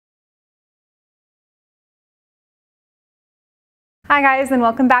Hi guys, and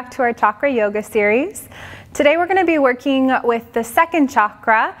welcome back to our chakra yoga series. Today we're going to be working with the second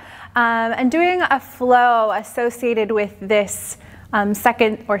chakra and doing a flow associated with this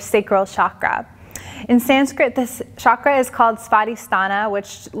second or sacral chakra. In Sanskrit, this chakra is called Svadhisthana,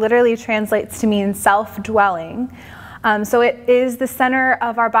 which literally translates to mean self-dwelling. So it is the center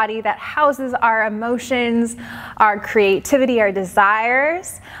of our body that houses our emotions, our creativity, our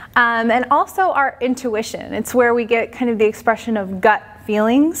desires, and also our intuition. It's where we get kind of the expression of gut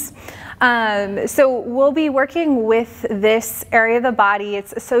feelings. So we'll be working with this area of the body.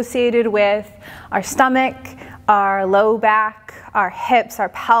 It's associated with our stomach, our low back, our hips, our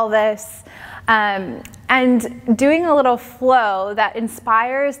pelvis, and doing a little flow that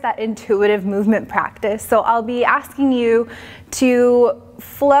inspires that intuitive movement practice. So I'll be asking you to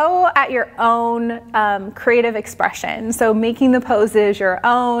flow at your own creative expression. So making the poses your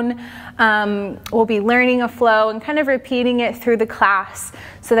own. We'll be learning a flow and kind of repeating it through the class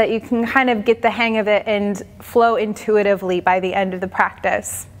so that you can kind of get the hang of it and flow intuitively by the end of the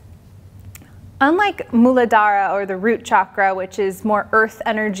practice. Unlike Muladhara, or the root chakra, which is more earth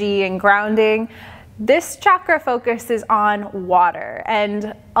energy and grounding, this chakra focuses on water,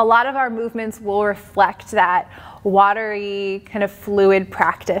 and a lot of our movements will reflect that watery kind of fluid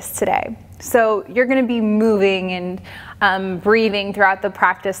practice today. So you're going to be moving and breathing throughout the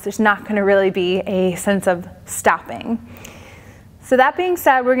practice. There's not going to really be a sense of stopping. So that being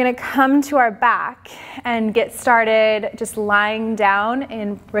said, we're going to come to our back and get started just lying down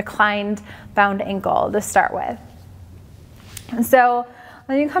in reclined bound ankle to start with. And so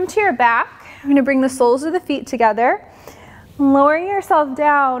when you come to your back, you're going to bring the soles of the feet together, lowering yourself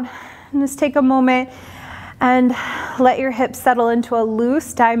down, and just take a moment and let your hips settle into a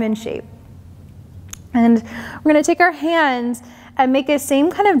loose diamond shape. And we're going to take our hands and make a same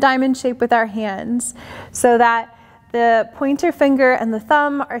kind of diamond shape with our hands so that the pointer finger and the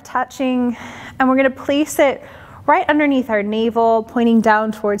thumb are touching, and we're going to place it right underneath our navel, pointing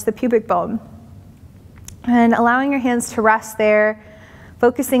down towards the pubic bone. And allowing your hands to rest there,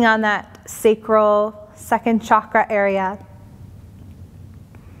 focusing on that sacral second chakra area.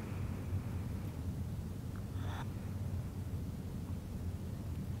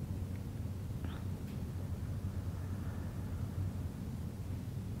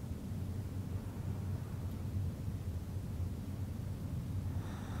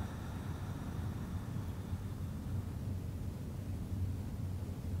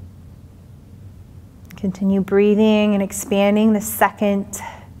 Continue breathing and expanding the second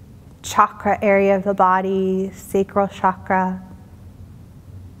chakra area of the body, sacral chakra.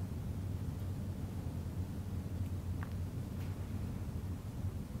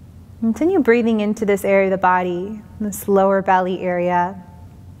 Continue breathing into this area of the body, this lower belly area.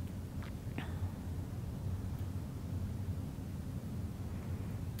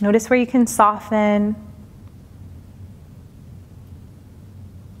 Notice where you can soften.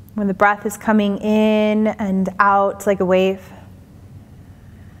 When the breath is coming in and out like a wave.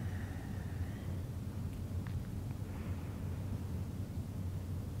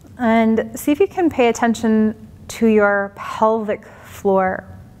 And see if you can pay attention to your pelvic floor,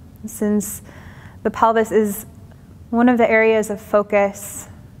 since the pelvis is one of the areas of focus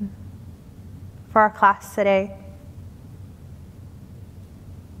for our class today.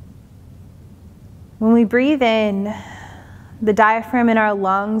 When we breathe in, the diaphragm in our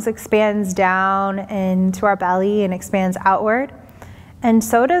lungs expands down into our belly and expands outward, and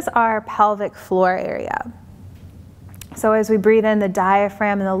so does our pelvic floor area. So as we breathe in, the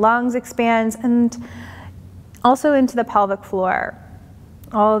diaphragm in the lungs expands, and also into the pelvic floor.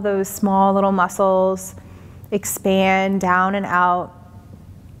 All of those small little muscles expand down and out,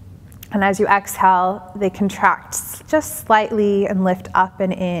 and as you exhale, they contract just slightly and lift up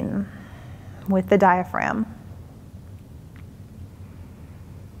and in with the diaphragm.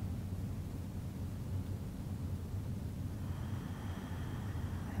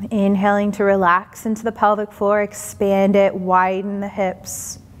 Inhaling to relax into the pelvic floor, expand it, widen the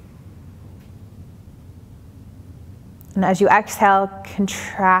hips. And as you exhale,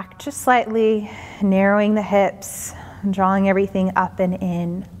 contract just slightly, narrowing the hips, and drawing everything up and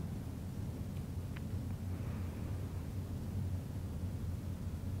in.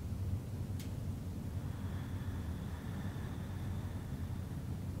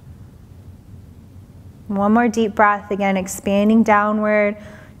 One more deep breath, again expanding downward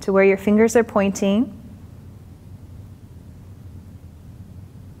to where your fingers are pointing.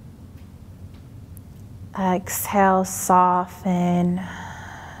 Exhale, soften.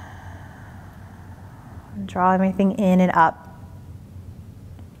 Draw everything in and up.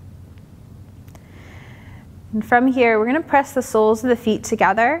 And from here, we're going to press the soles of the feet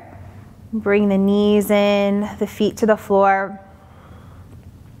together. Bring the knees in, the feet to the floor.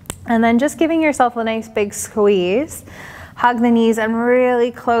 And then just giving yourself a nice big squeeze. Hug the knees and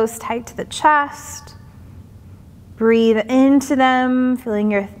really close, tight to the chest. Breathe into them,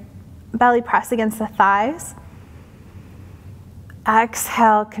 feeling your belly press against the thighs.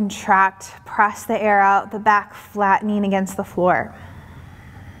 Exhale, contract, press the air out, the back flattening against the floor.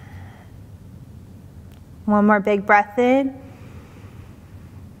 One more big breath in.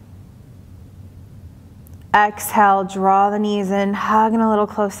 Exhale, draw the knees in, hugging a little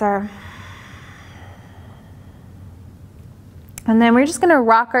closer. And then we're just going to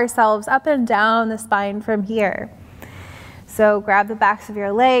rock ourselves up and down the spine from here. So grab the backs of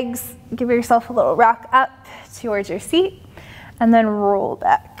your legs, give yourself a little rock up towards your seat, and then roll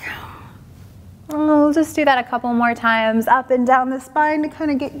back. And we'll just do that a couple more times, up and down the spine to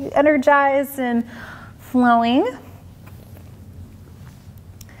kind of get you energized and flowing.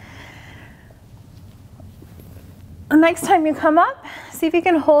 The next time you come up, see if you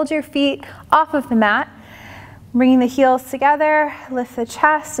can hold your feet off of the mat, bringing the heels together, lift the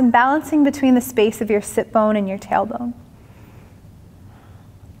chest, and balancing between the space of your sit bone and your tailbone.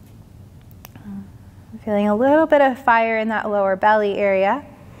 Feeling a little bit of fire in that lower belly area.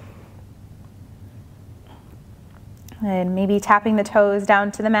 And maybe tapping the toes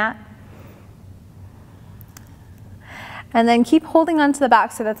down to the mat. And then keep holding onto the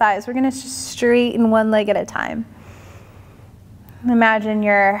backs of the thighs. We're going to just straighten one leg at a time. Imagine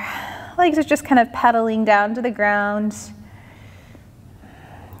your legs are just kind of pedaling down to the ground,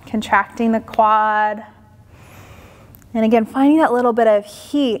 contracting the quad. And again, finding that little bit of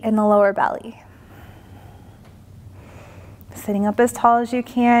heat in the lower belly. Sitting up as tall as you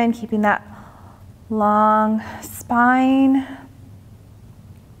can, keeping that long spine.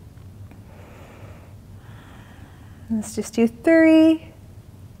 Let's just do 3,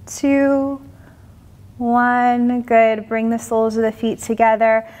 2, 1. Good. Bring the soles of the feet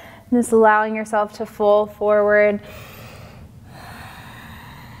together. And just allowing yourself to fold forward.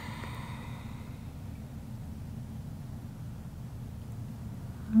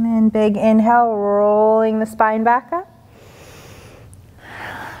 And then big inhale, rolling the spine back up.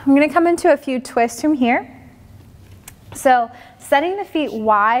 I'm going to come into a few twists from here. So setting the feet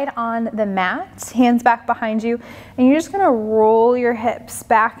wide on the mat, hands back behind you, and you're just going to roll your hips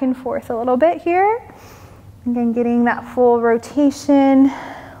back and forth a little bit here. Again, getting that full rotation.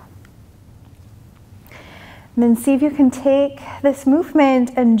 And then see if you can take this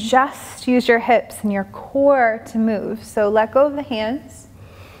movement and just use your hips and your core to move. So let go of the hands.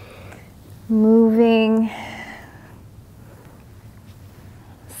 Moving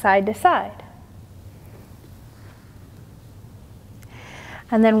side to side.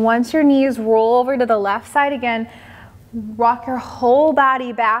 And then once your knees roll over to the left side again, rock your whole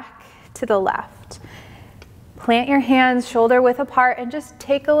body back to the left. Plant your hands shoulder width apart and just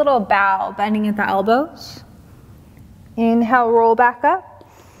take a little bow, bending at the elbows. Inhale, roll back up.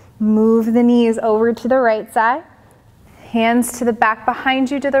 Move the knees over to the right side. Hands to the back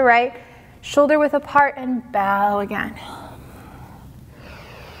behind you to the right. Shoulder width apart and bow again.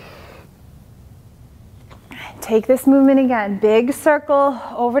 Take this movement again. Big circle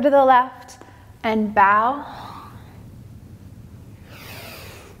over to the left and bow.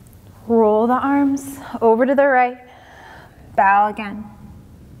 Roll the arms over to the right. Bow again.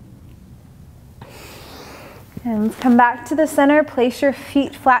 And let's come back to the center. Place your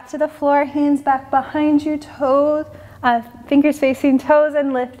feet flat to the floor. Hands back behind you. Toes, fingers facing toes,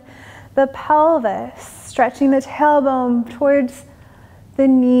 and lift the pelvis. Stretching the tailbone towards the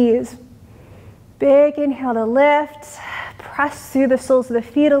knees. Big inhale to lift, press through the soles of the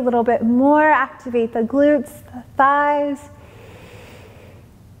feet a little bit more, activate the glutes, the thighs.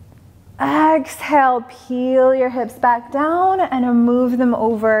 Exhale, peel your hips back down and move them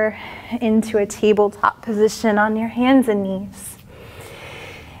over into a tabletop position on your hands and knees.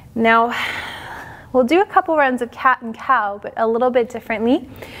 Now, we'll do a couple rounds of cat and cow, but a little bit differently.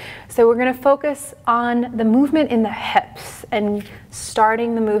 So we're going to focus on the movement in the hips and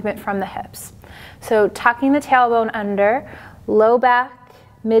starting the movement from the hips. So tucking the tailbone under, low back,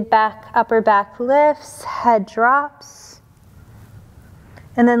 mid back, upper back lifts, head drops.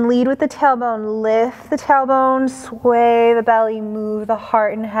 And then lead with the tailbone, lift the tailbone, sway the belly, move the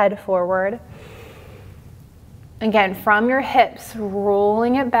heart and head forward. Again, from your hips,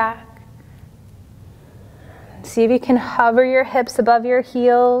 rolling it back. See if you can hover your hips above your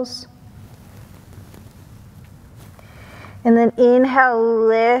heels. And then inhale,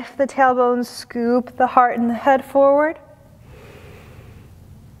 lift the tailbone, scoop the heart and the head forward.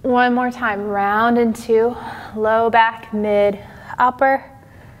 One more time, round and 2. low back, mid, upper.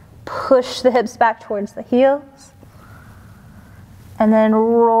 Push the hips back towards the heels. And then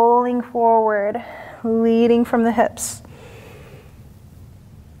rolling forward, leading from the hips.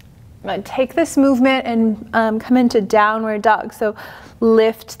 Take this movement and come into downward dog. So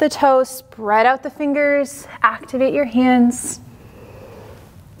lift the toes, spread out the fingers, activate your hands.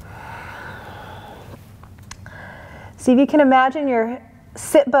 See if you can imagine your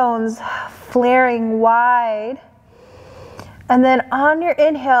sit bones flaring wide. And then on your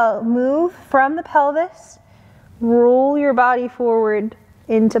inhale, move from the pelvis, roll your body forward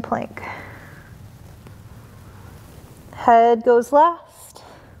into plank. Head goes last.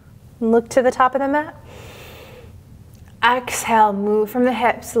 Look to the top of the mat. Exhale, move from the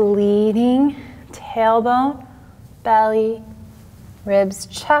hips, leading, tailbone, belly, ribs,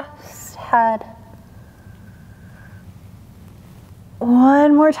 chest, head.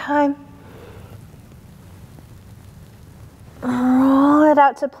 One more time. Roll it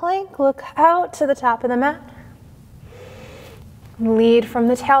out to plank. Look out to the top of the mat. Lead from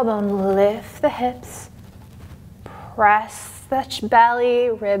the tailbone. Lift the hips. Press the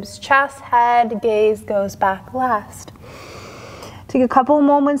belly, ribs, chest, head. Gaze goes back last. Take a couple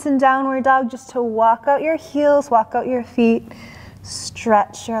moments in downward dog just to walk out your heels, walk out your feet,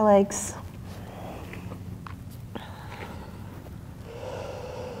 stretch your legs.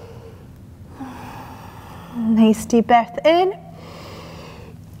 Nice deep breath in.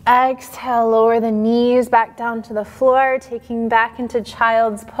 Exhale, lower the knees back down to the floor, taking back into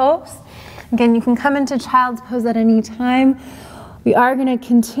child's pose. Again, you can come into child's pose at any time. We are going to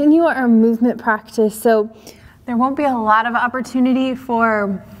continue our movement practice, so there won't be a lot of opportunity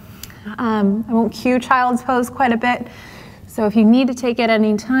for, I won't cue child's pose quite a bit, so if you need to take it at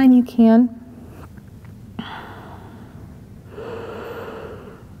any time, you can.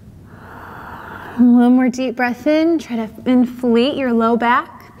 One more deep breath in. Try to inflate your low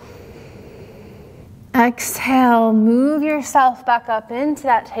back. Exhale, move yourself back up into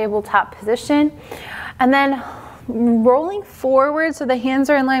that tabletop position. And then rolling forward so the hands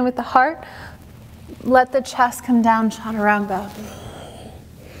are in line with the heart. Let the chest come down, chaturanga.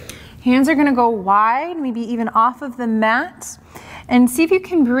 Hands are gonna go wide, maybe even off of the mat. And see if you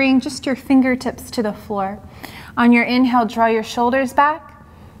can bring just your fingertips to the floor. On your inhale, draw your shoulders back.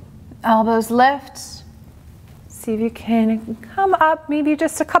 Elbows lift. See if you can come up maybe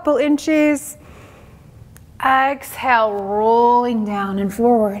just a couple inches. Exhale, rolling down and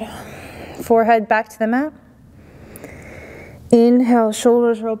forward. Forehead back to the mat. Inhale,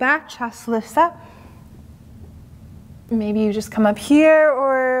 shoulders roll back, chest lifts up. Maybe you just come up here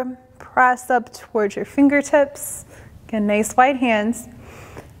or press up towards your fingertips. Again, nice wide hands.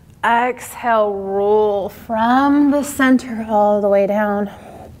 Exhale, roll from the center all the way down.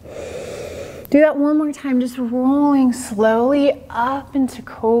 Do that one more time, just rolling slowly up into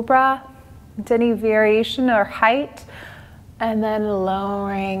cobra, into any variation or height, and then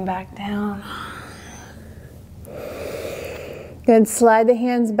lowering back down. Good, slide the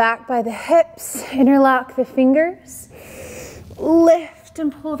hands back by the hips, interlock the fingers, lift and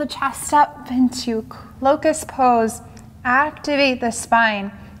pull the chest up into locust pose, activate the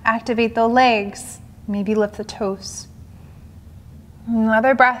spine, activate the legs, maybe lift the toes.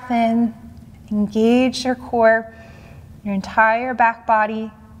 Another breath in. Engage your core, your entire back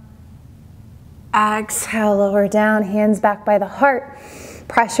body. Exhale, lower down, hands back by the heart.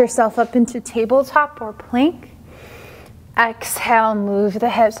 Press yourself up into tabletop or plank. Exhale, move the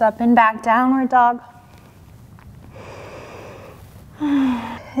hips up and back, downward dog.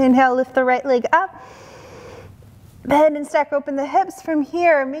 Inhale, lift the right leg up. Bend and stack open the hips from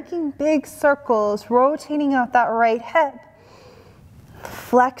here, making big circles, rotating out that right hip.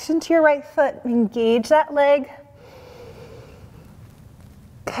 Flex into your right foot, engage that leg.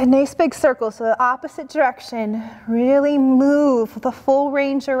 Good, nice big circle, so the opposite direction. Really move the full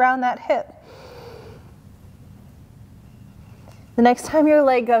range around that hip. The next time your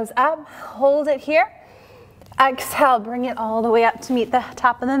leg goes up, hold it here. Exhale, bring it all the way up to meet the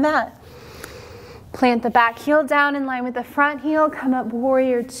top of the mat. Plant the back heel down in line with the front heel. Come up,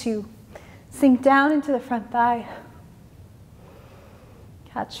 warrior two. Sink down into the front thigh.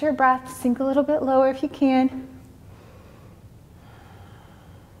 Catch your breath, sink a little bit lower if you can.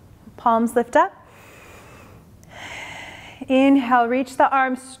 Palms lift up. Inhale, reach the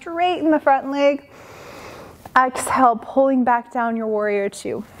arms, straighten the front leg. Exhale, pulling back down your warrior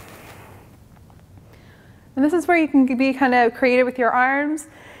two. And this is where you can be kind of creative with your arms.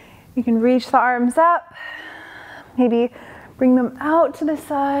 You can reach the arms up, maybe bring them out to the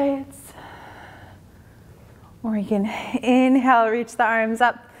sides. Or you can inhale, reach the arms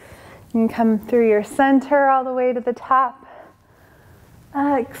up You can come through your center all the way to the top.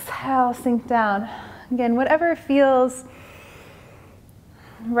 Exhale, sink down. Again, whatever feels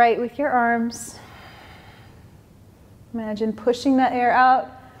right with your arms. Imagine pushing that air out,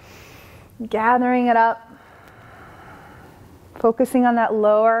 gathering it up, focusing on that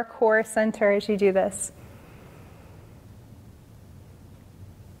lower core center as you do this.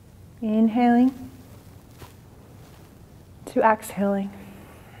 Inhaling to exhaling.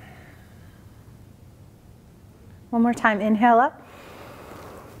 One more time, inhale up.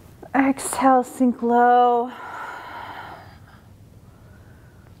 Exhale, sink low.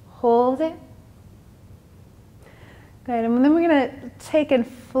 Hold it. Good, and then we're gonna take and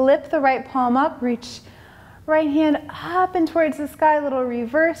flip the right palm up, reach right hand up and towards the sky, little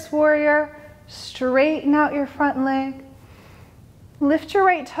reverse warrior. Straighten out your front leg. Lift your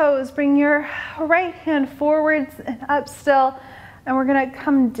right toes, bring your right hand forwards and up still, and we're gonna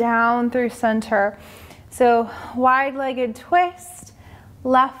come down through center. So wide-legged twist,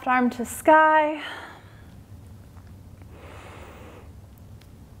 left arm to sky.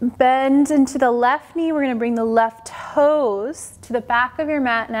 Bend into the left knee. We're gonna bring the left toes to the back of your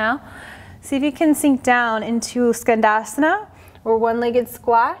mat now. See if you can sink down into Svadhisthana or one-legged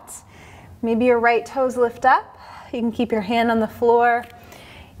squat. Maybe your right toes lift up. You can keep your hand on the floor.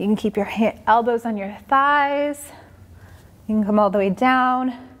 You can keep your elbows on your thighs. You can come all the way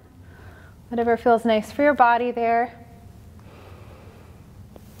down. Whatever feels nice for your body there.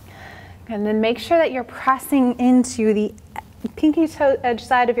 And then make sure that you're pressing into the pinky toe edge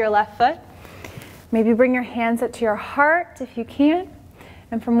side of your left foot. Maybe bring your hands up to your heart if you can.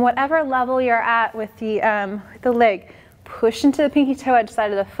 And from whatever level you're at with the leg, push into the pinky toe edge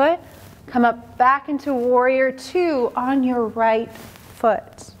side of the foot. Come up back into warrior two on your right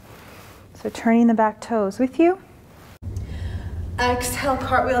foot. So turning the back toes with you. Exhale,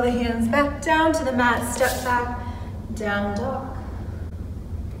 cartwheel the hands back down to the mat, step back, down dog.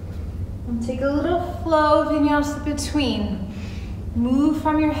 And take a little flow of vinyasa between. Move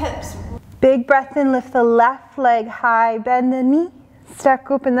from your hips. Big breath in, lift the left leg high, bend the knee, stack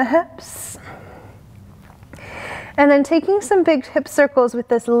open the hips. And then taking some big hip circles with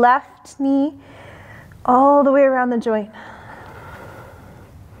this left knee all the way around the joint.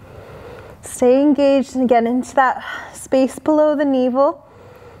 Stay engaged and again into that space below the navel.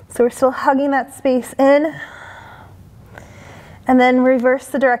 So we're still hugging that space in. And then reverse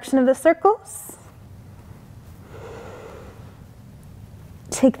the direction of the circles.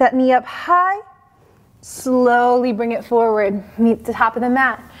 Take that knee up high. Slowly bring it forward. Meet the top of the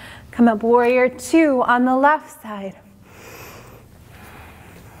mat. Come up warrior two on the left side.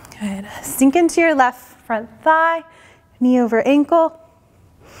 Good. Sink into your left front thigh. Knee over ankle.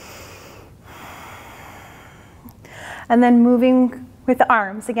 And then moving with the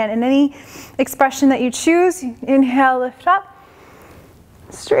arms. Again, in any expression that you choose, inhale, lift up.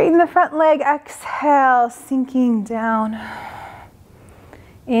 Straighten the front leg, exhale, sinking down.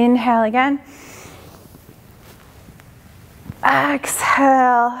 Inhale again.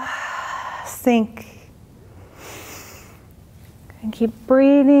 Exhale, sink. And keep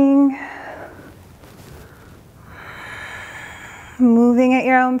breathing. Moving at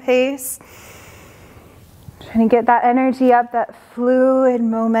your own pace. Trying to get that energy up, that fluid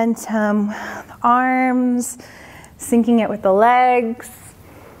momentum. The arms, syncing it with the legs.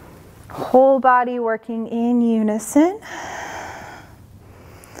 Whole body working in unison.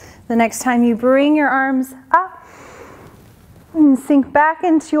 The next time you bring your arms up and sink back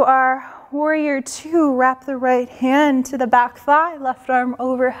into our warrior two, wrap the right hand to the back thigh, left arm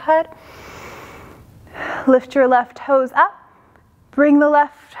overhead. Lift your left toes up. Bring the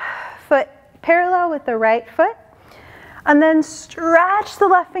left foot parallel with the right foot. And then stretch the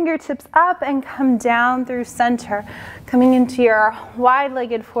left fingertips up and come down through center. Coming into your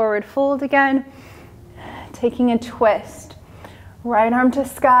wide-legged forward fold again. Taking a twist. Right arm to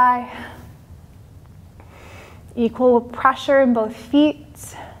sky. Equal pressure in both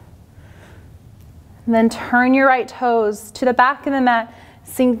feet. And then turn your right toes to the back of the mat.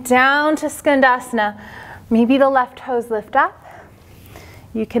 Sink down to Svadhisthana. Maybe the left toes lift up.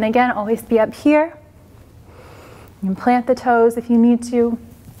 You can again always be up here. You can plant the toes if you need to.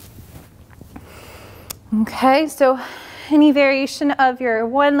 Okay, so any variation of your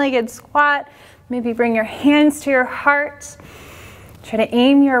one-legged squat, maybe bring your hands to your heart. Try to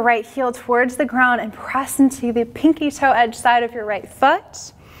aim your right heel towards the ground and press into the pinky toe edge side of your right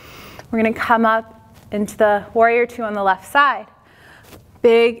foot. We're gonna come up into the warrior two on the left side.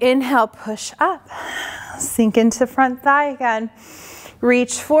 Big inhale, push up. Sink into front thigh again.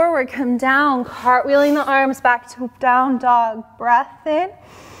 Reach forward, come down, cartwheeling the arms back to down dog. Breath in.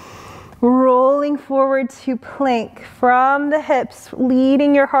 Rolling forward to plank from the hips,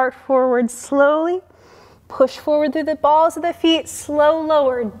 leading your heart forward slowly. Push forward through the balls of the feet, slow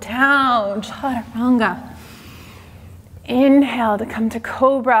lower down, chaturanga. Inhale to come to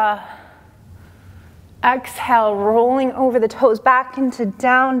cobra. Exhale, rolling over the toes back into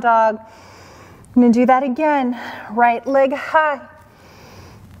down dog. I'm gonna do that again. Right leg high.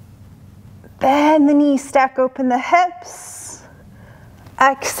 Bend the knees, stack open the hips.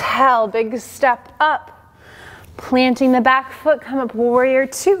 Exhale, big step up. Planting the back foot, come up, warrior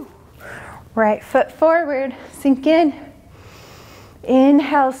two. Right foot forward, sink in.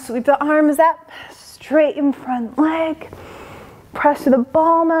 Inhale, sweep the arms up, straighten front leg. Press through the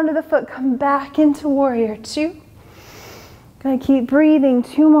ball mound of the foot, come back into warrior two. Gonna keep breathing,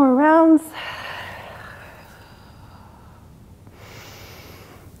 2 more rounds.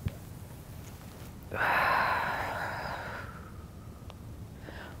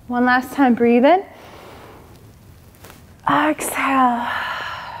 One last time, breathe in. Exhale.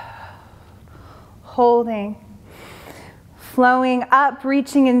 Holding. Flowing up,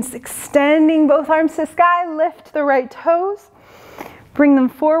 reaching and extending both arms to sky. Lift the right toes. Bring them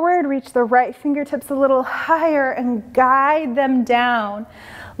forward. Reach the right fingertips a little higher and guide them down.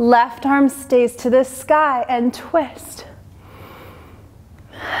 Left arm stays to the sky and twist.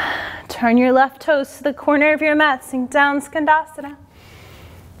 Turn your left toes to the corner of your mat. Sink down, Skandasana.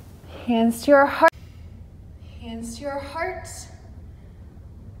 Hands to your heart. Hands to your heart.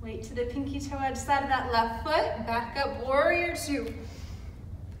 Weight to the pinky toe edge side of that left foot. Back up, warrior two.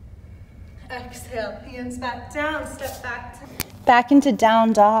 Exhale, hands back down, step back into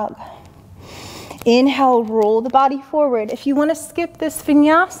down dog. Inhale, roll the body forward. If you want to skip this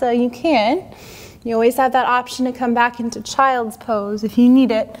vinyasa, you can. You always have that option to come back into child's pose if you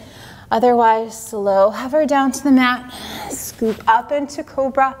need it. Otherwise, slow hover down to the mat. Scoop up into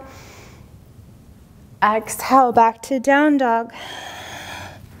cobra. Exhale, back to down dog.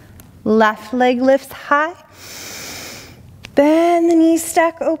 Left leg lifts high. Bend the knees,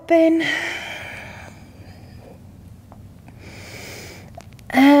 stack open.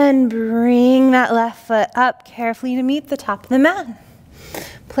 And bring that left foot up carefully to meet the top of the mat.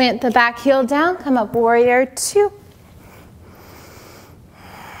 Plant the back heel down, come up, warrior two.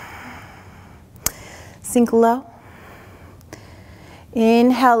 Sink low.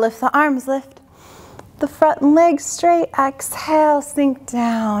 Inhale, lift the arms, lift the front leg straight. Exhale, sink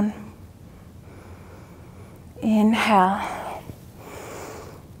down. Inhale.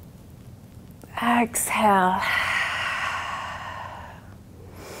 Exhale.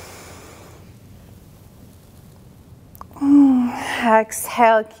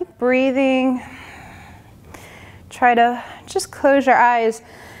 Exhale, keep breathing. Try to just close your eyes,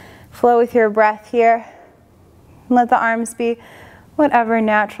 flow with your breath here. Let the arms be whatever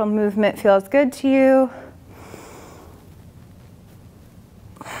natural movement feels good to you.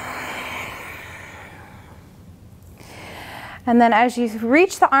 And then as you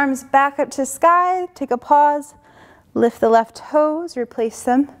reach the arms back up to sky, take a pause, lift the left toes, replace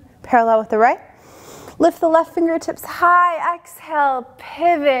them parallel with the right. Lift the left fingertips high, exhale,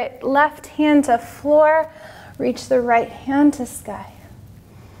 pivot, left hand to floor, reach the right hand to sky.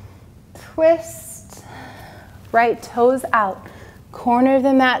 Twist, right toes out, corner of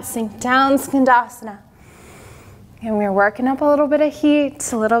the mat, sink down, Skandasana. And we're working up a little bit of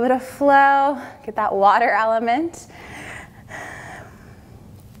heat, a little bit of flow, get that water element.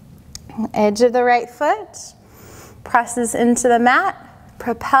 Edge of the right foot presses into the mat.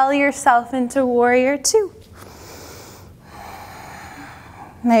 Propel yourself into warrior two.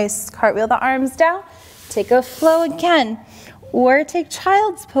 Nice. Cartwheel the arms down. Take a flow again. Or take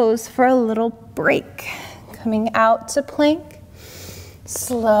child's pose for a little break. Coming out to plank.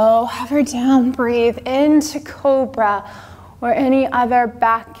 Slow, hover down, breathe into cobra or any other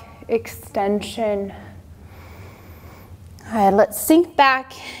back extension. All right, let's sink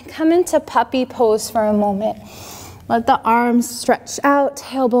back. Come into puppy pose for a moment. Let the arms stretch out,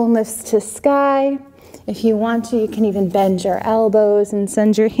 tailbone lifts to sky. If you want to, you can even bend your elbows and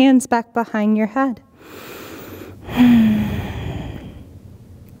send your hands back behind your head.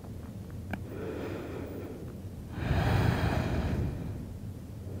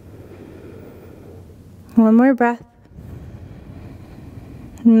 One more breath.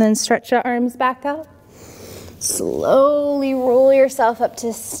 And then stretch your arms back out. Slowly roll yourself up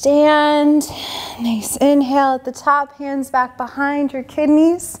to stand. Nice inhale at the top, hands back behind your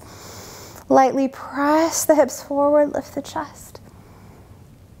kidneys. Lightly press the hips forward, lift the chest.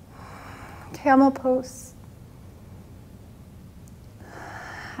 Camel pose.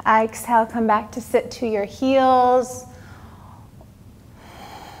 Exhale, come back to sit to your heels.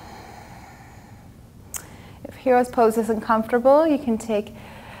 If hero's pose isn't comfortable, you can take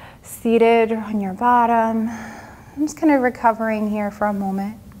seated or on your bottom. I'm just kind of recovering here for a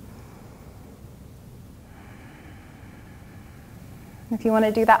moment. If you want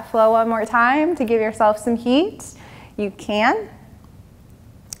to do that flow one more time to give yourself some heat, you can.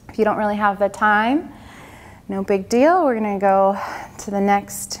 If you don't really have the time, no big deal. We're going to go to the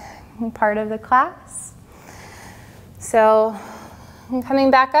next part of the class. So I'm coming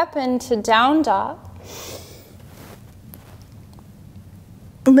back up into down dog.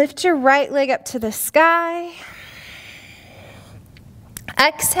 Lift your right leg up to the sky.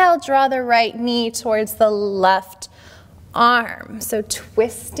 Exhale, draw the right knee towards the left arm. So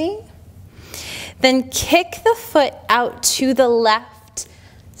twisting. Then kick the foot out to the left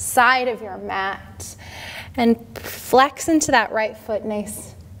side of your mat and flex into that right foot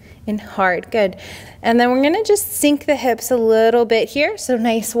nice and hard. Good. And then we're going to just sink the hips a little bit here. So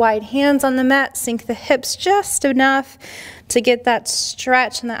nice wide hands on the mat. Sink the hips just enough to get that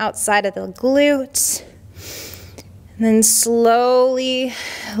stretch on the outside of the glutes. And then slowly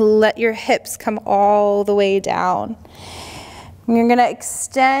let your hips come all the way down. And you're going to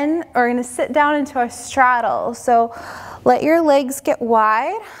extend, or going to sit down into a straddle. So let your legs get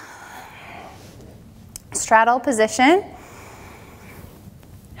wide. Straddle position.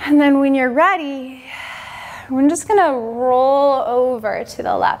 And then when you're ready, we're just going to roll over to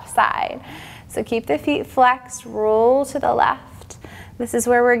the left side. So keep the feet flexed, roll to the left. This is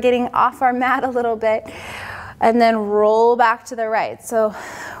where we're getting off our mat a little bit. And then roll back to the right. So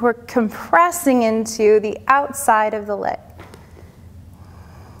we're compressing into the outside of the leg.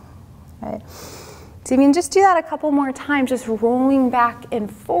 Right. So you can just do that a couple more times, just rolling back and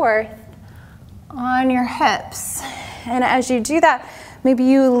forth on your hips. And as you do that, maybe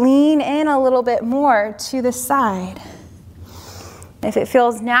you lean in a little bit more to the side. If it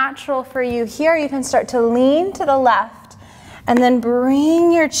feels natural for you here, you can start to lean to the left and then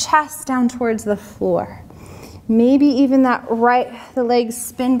bring your chest down towards the floor. Maybe even the legs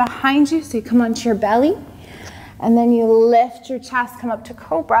spin behind you, so you come onto your belly, and then you lift your chest, come up to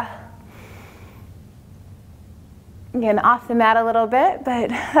cobra. Again, off the mat a little bit, but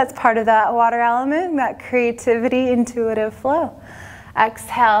that's part of that water element, that creativity, intuitive flow.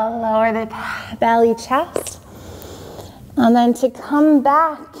 Exhale, lower the belly, chest. And then to come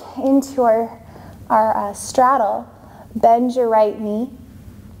back into our straddle, bend your right knee,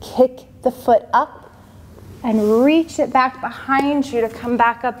 kick the foot up, and reach it back behind you to come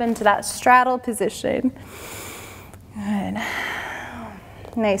back up into that straddle position. Good.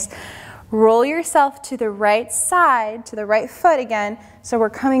 Nice. Roll yourself to the right side, to the right foot again. So we're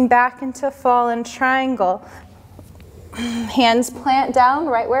coming back into a fallen triangle. Hands plant down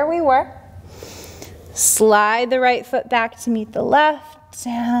right where we were. Slide the right foot back to meet the left.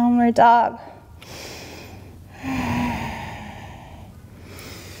 Downward dog.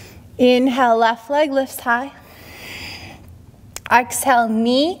 Inhale, left leg lifts high. Exhale,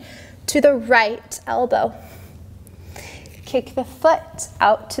 knee to the right elbow. Kick the foot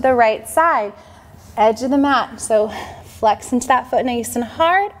out to the right side, edge of the mat. So flex into that foot nice and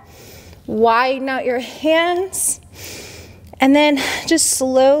hard. Widen out your hands. And then just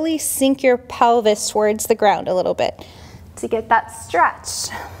slowly sink your pelvis towards the ground a little bit to get that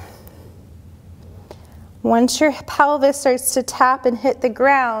stretch. Once your pelvis starts to tap and hit the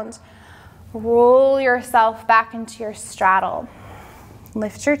ground, roll yourself back into your straddle.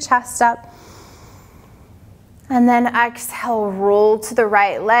 Lift your chest up. And then exhale, roll to the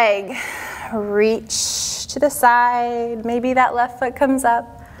right leg. Reach to the side. Maybe that left foot comes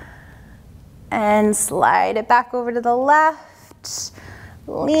up. And slide it back over to the left.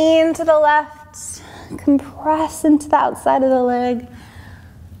 Lean to the left. Compress into the outside of the leg.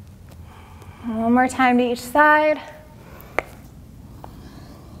 One more time to each side.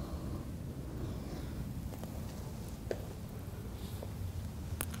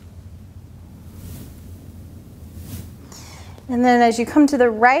 And then as you come to the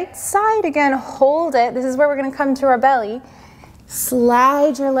right side, again, hold it. This is where we're going to come to our belly.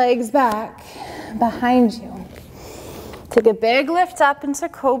 Slide your legs back behind you. Take a big lift up into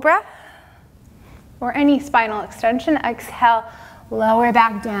cobra or any spinal extension. Exhale, lower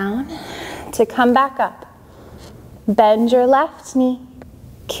back down to come back up. Bend your left knee.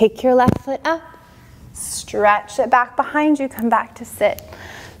 Kick your left foot up. Stretch it back behind you. Come back to sit.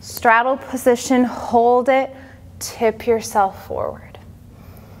 Straddle position. Hold it. Tip yourself forward.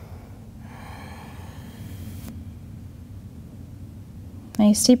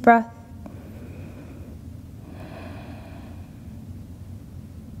 Nice deep breath.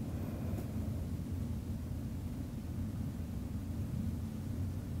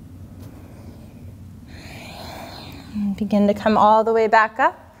 Begin to come all the way back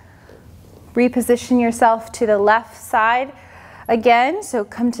up. Reposition yourself to the left side again. So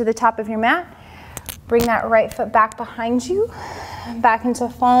come to the top of your mat. Bring that right foot back behind you. Back into a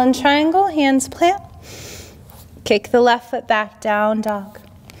fallen triangle, hands plant. Kick the left foot back, down dog.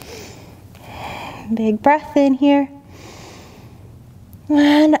 Big breath in here.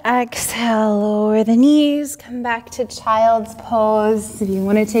 And exhale, lower the knees, come back to child's pose. If you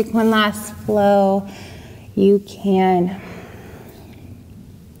want to take one last flow, you can.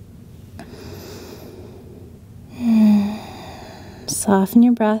 Soften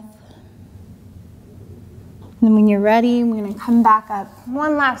your breath. And then when you're ready, we're going to come back up.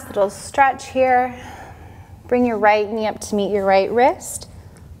 One last little stretch here. Bring your right knee up to meet your right wrist.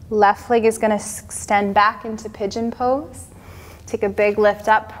 Left leg is going to extend back into pigeon pose. Take a big lift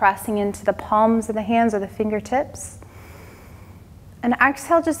up, pressing into the palms of the hands or the fingertips. And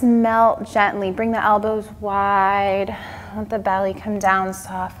exhale, just melt gently. Bring the elbows wide. Let the belly come down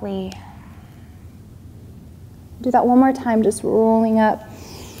softly. Do that one more time, just rolling up.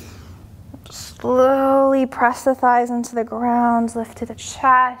 Slowly press the thighs into the ground, lift to the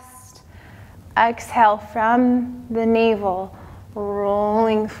chest. Exhale from the navel,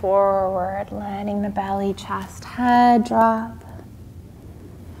 rolling forward, letting the belly, chest, head drop.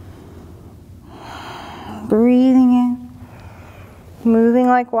 Breathing in, moving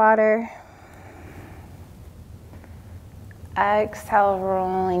like water. Exhale,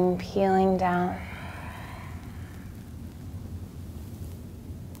 rolling, peeling down.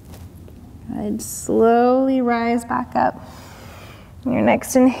 Good. Slowly rise back up. Your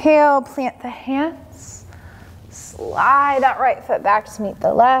next inhale, plant the hands. Slide that right foot back to meet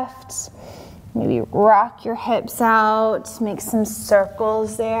the left. Maybe rock your hips out, make some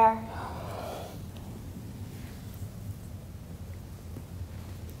circles there.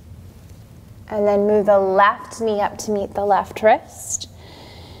 And then move the left knee up to meet the left wrist.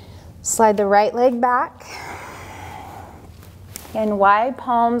 Slide the right leg back. And wide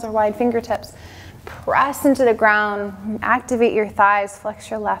palms or wide fingertips. Press into the ground. Activate your thighs. Flex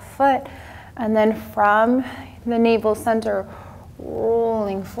your left foot. And then from the navel center,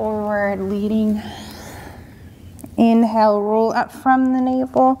 rolling forward, leading. Inhale, roll up from the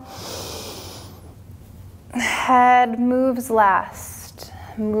navel. Head moves last.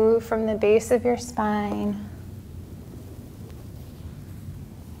 Move from the base of your spine.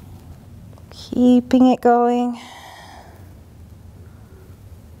 Keeping it going.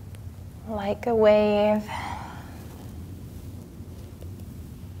 Like a wave.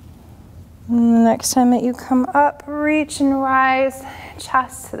 And the next time that you come up, reach and rise,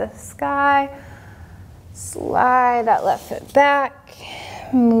 chest to the sky. Slide that left foot back,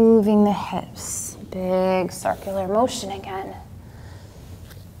 moving the hips. Big circular motion again.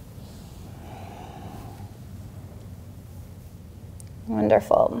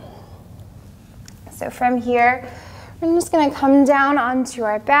 Wonderful. So from here, we're just going to come down onto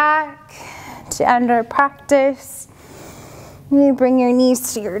our back to end our practice. You bring your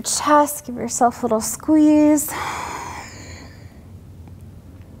knees to your chest, give yourself a little squeeze.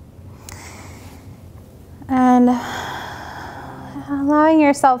 And allowing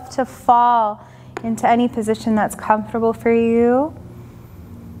yourself to fall into any position that's comfortable for you.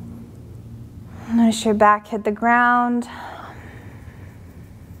 Notice your back hit the ground.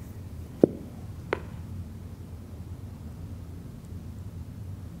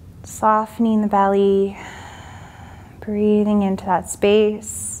 Softening the belly, breathing into that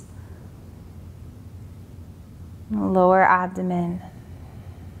space. Lower abdomen.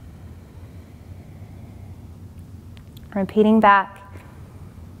 Repeating back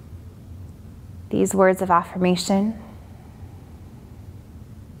these words of affirmation.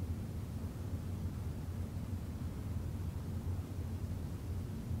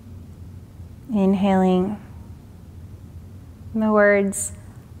 Inhaling the words,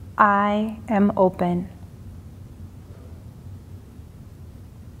 I am open.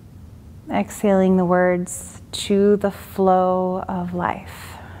 Exhaling the words, to the flow of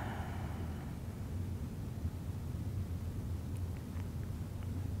life.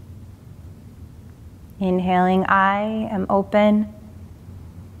 Inhaling, I am open.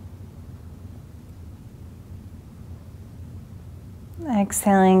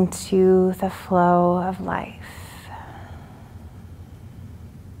 Exhaling, to the flow of life.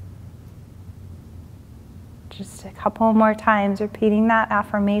 Just a couple more times, repeating that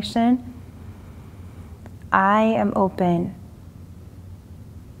affirmation. I am open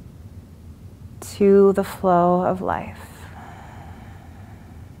to the flow of life.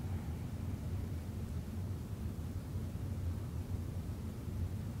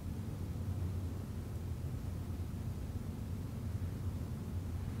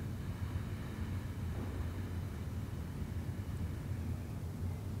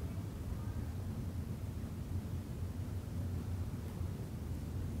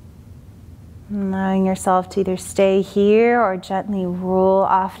 Allowing yourself to either stay here or gently roll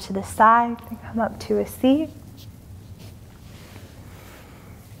off to the side and come up to a seat.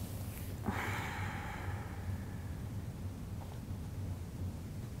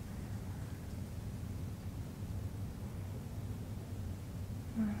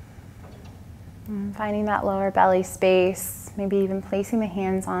 And finding that lower belly space, maybe even placing the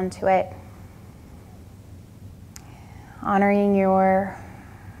hands onto it. Honoring your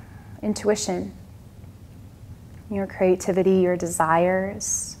intuition, your creativity, your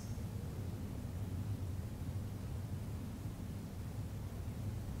desires.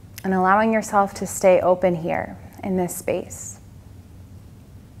 And allowing yourself to stay open here in this space.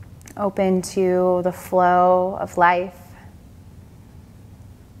 Open to the flow of life.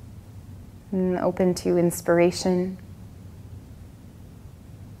 And open to inspiration.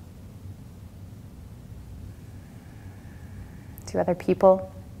 To other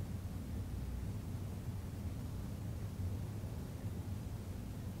people.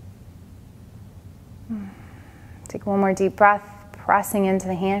 Take one more deep breath, pressing into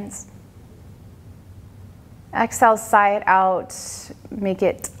the hands. Exhale, sigh it out, make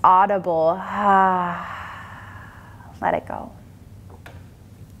it audible. Let it go.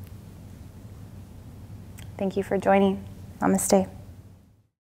 Thank you for joining. Namaste.